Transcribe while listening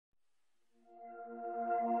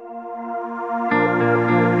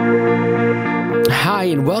Hi,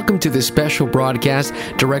 and welcome to this special broadcast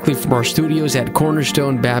directly from our studios at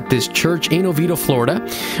Cornerstone Baptist Church in Oviedo, Florida.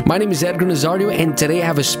 My name is Edgar Nazario, and today I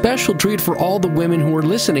have a special treat for all the women who are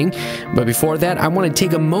listening. But before that, I want to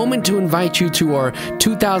take a moment to invite you to our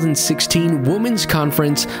 2016 Women's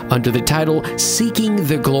Conference under the title Seeking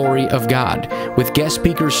the Glory of God, with guest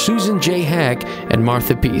speakers Susan J. Hack and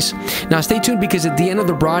Martha Peace. Now, stay tuned, because at the end of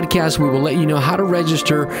the broadcast, we will let you know how to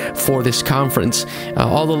register for this conference.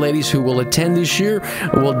 All the ladies who will attend this year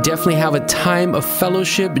will definitely have a time of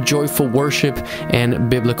fellowship, joyful worship, and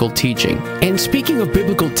biblical teaching. And speaking of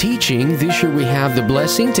biblical teaching, this year we have the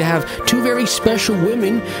blessing to have two very special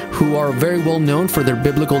women who are very well known for their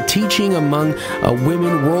biblical teaching among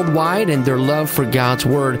women worldwide and their love for God's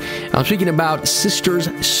Word. I'm speaking about sisters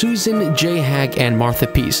Susan J. Hack and Martha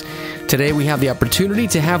Peace. Today we have the opportunity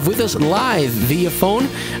to have with us live via phone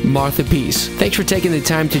Martha Peace. Thanks for taking the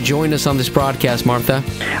time to join us on this broadcast, Martha.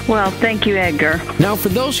 Well, thank you, Edgar. Now, for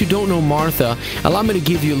those who don't know Martha, allow me to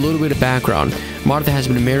give you a little bit of background. Martha has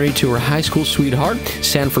been married to her high school sweetheart,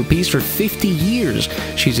 Sanford Peace, for 50 years.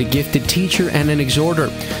 She's a gifted teacher and an exhorter.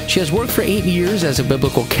 She has worked for 8 years as a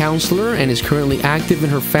biblical counselor and is currently active in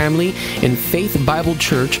her family in Faith Bible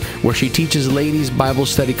Church, where she teaches ladies Bible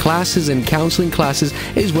study classes and counseling classes,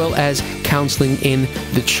 as well as counseling in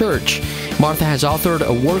the church. Martha has authored a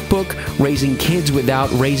workbook, Raising Kids Without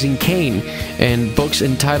Raising Cain, and books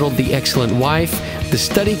entitled The Excellent Wife, The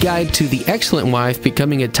Study Guide to the Excellent Wife,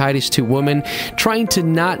 Becoming a Titus II Woman, Trying to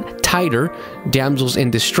Not Titer, Damsels in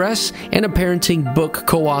Distress, and a parenting book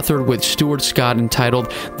co-authored with Stuart Scott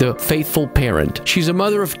entitled The Faithful Parent. She's a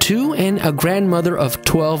mother of 2 and a grandmother of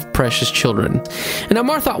 12 precious children. And now,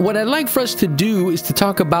 Martha, what I'd like for us to do is to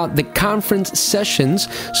talk about the conference sessions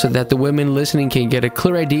so that the women listening can get a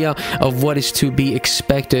clear idea of what is to be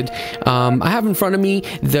expected. I have in front of me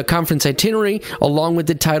the conference itinerary along with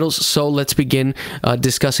the titles, so let's begin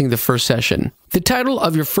discussing the first session. The title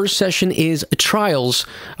of your first session is Trials,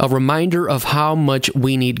 a Reminder of How Much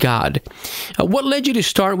We Need God. What led you to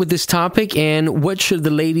start with this topic, and what should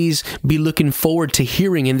the ladies be looking forward to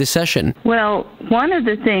hearing in this session? Well, one of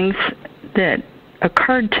the things that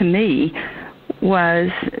occurred to me was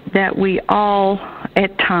that we all,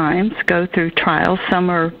 at times, go through trials. Some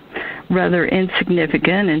are rather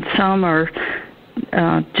insignificant, and some are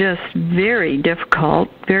just very difficult,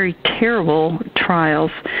 very terrible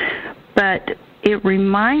trials. But it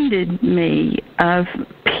reminded me of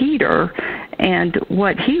Peter and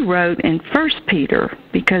what he wrote in 1 Peter,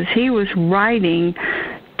 because he was writing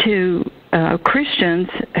to Christians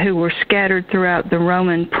who were scattered throughout the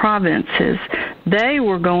Roman provinces. They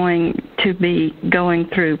were going to be going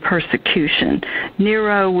through persecution.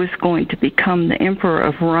 Nero was going to become the emperor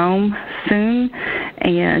of Rome soon,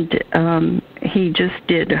 and he just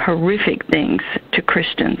did horrific things to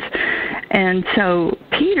Christians. And so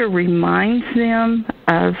Peter reminds them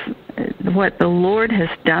of what the Lord has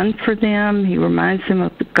done for them. He reminds them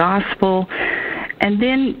of the gospel. And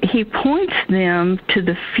then he points them to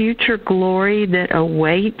the future glory that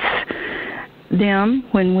awaits them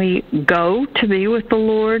when we go to be with the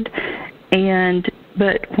Lord.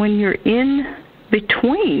 But when you're in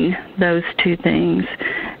between those two things,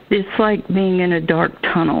 it's like being in a dark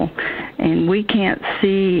tunnel, and we can't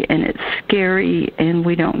see, and it's scary, and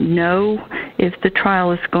we don't know if the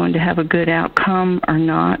trial is going to have a good outcome or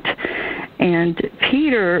not. And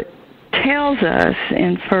Peter tells us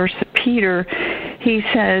in 1 Peter, he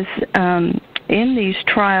says, in these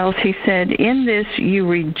trials, he said, in this you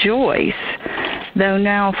rejoice, though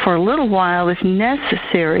now for a little while, if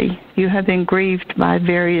necessary, you have been grieved by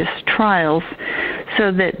various trials, so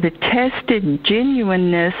that the tested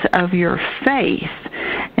genuineness of your faith,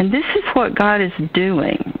 and this is what God is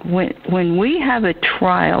doing. When we have a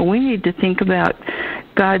trial, we need to think about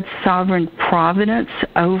God's sovereign providence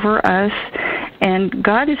over us, and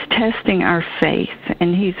God is testing our faith,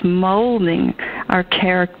 and He's molding our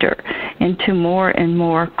character into more and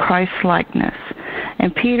more Christ-likeness.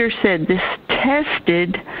 And Peter said, this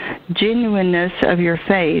tested genuineness of your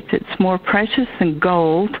faith, it's more precious than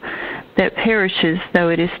gold that perishes, though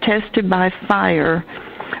it is tested by fire,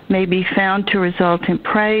 may be found to result in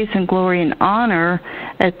praise and glory and honor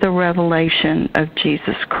at the revelation of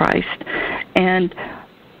Jesus Christ. And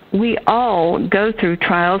we all go through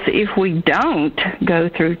trials. If we don't go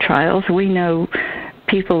through trials, we know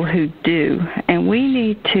people who do. And we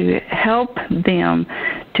need to help them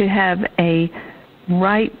to have a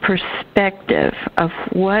right perspective of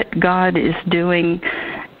what God is doing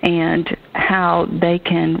and how they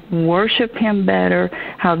can worship Him better,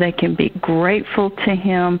 how they can be grateful to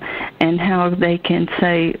Him, and how they can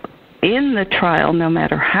say in the trial, no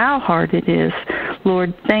matter how hard it is,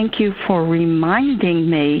 Lord, thank you for reminding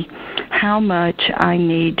me how much I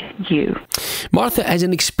need you. Martha, as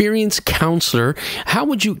an experienced counselor, how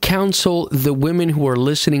would you counsel the women who are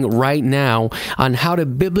listening right now on how to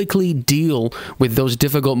biblically deal with those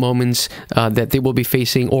difficult moments that they will be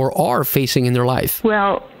facing or are facing in their life?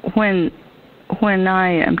 Well, when I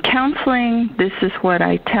am counseling, this is what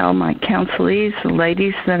I tell my counselees, the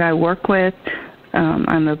ladies that I work with.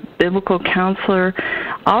 I'm a biblical counselor.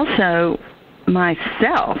 Also,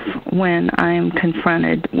 myself, when I am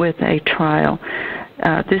confronted with a trial,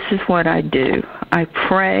 this is what I do. I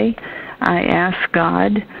pray. I ask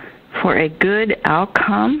God for a good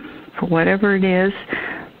outcome for whatever it is,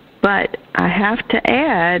 but I have to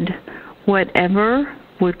add whatever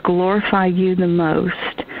would glorify you the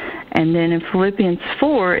most. And then in Philippians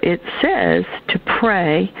 4, it says to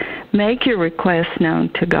pray, make your requests known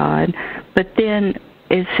to God, but then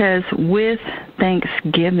it says with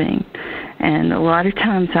thanksgiving. And a lot of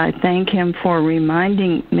times I thank Him for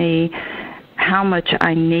reminding me how much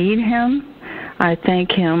I need Him. I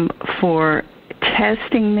thank Him for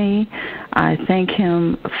testing me. I thank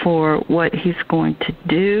Him for what He's going to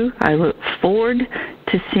do. I look forward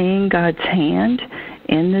to seeing God's hand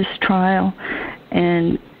in this trial.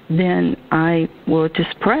 And then I will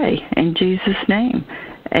just pray in Jesus' name.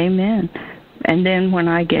 Amen. And then when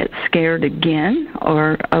I get scared again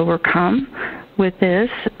or overcome with this,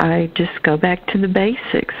 I just go back to the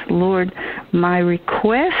basics. Lord, my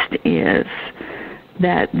request is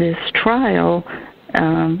that this trial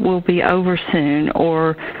will be over soon,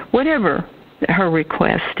 or whatever her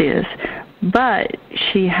request is. But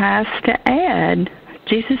she has to add,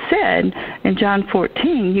 Jesus said in John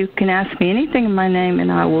 14, you can ask me anything in my name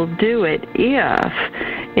and I will do it if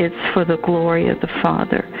it's for the glory of the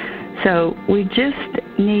Father. So we just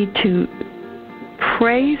need to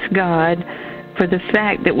praise God for the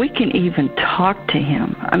fact that we can even talk to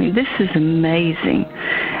Him. I mean, this is amazing.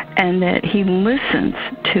 And that He listens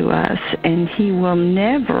to us, and He will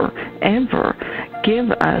never, ever give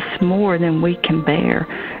us more than we can bear.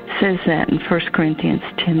 It says that in 1 Corinthians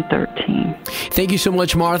 10:13. Thank you so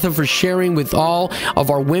much, Martha, for sharing with all of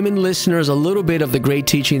our women listeners a little bit of the great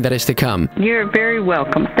teaching that is to come. You're very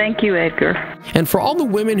welcome. Thank you, Edgar. And for all the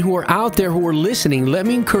women who are out there who are listening, let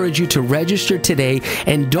me encourage you to register today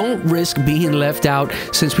and don't risk being left out,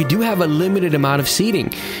 since we do have a limited amount of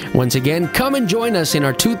seating. Once again, come and join us in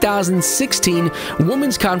our 2016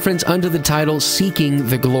 Women's Conference under the title Seeking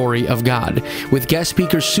the Glory of God, with guest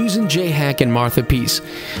speakers Susan J. Hack and Martha Peace.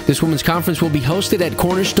 This Women's Conference will be hosted at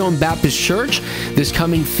Cornerstone Baptist Church this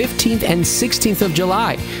coming 15th and 16th of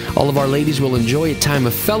July. All of our ladies will enjoy a time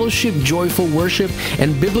of fellowship, joyful worship,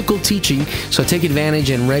 and biblical teaching. So take advantage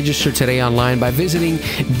and register today online by visiting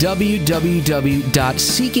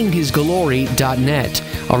www.seekinghisglory.net.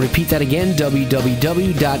 I'll repeat that again,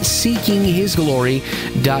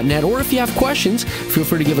 www.seekinghisglory.net. Or if you have questions, feel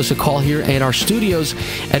free to give us a call here at our studios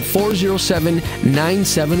at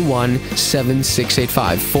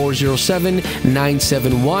 407-971-7685.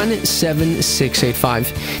 407-971-7685.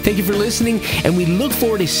 Thank you for listening, and we look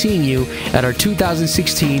forward to seeing you at our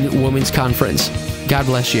 2016 Women's Conference. God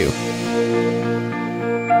bless you.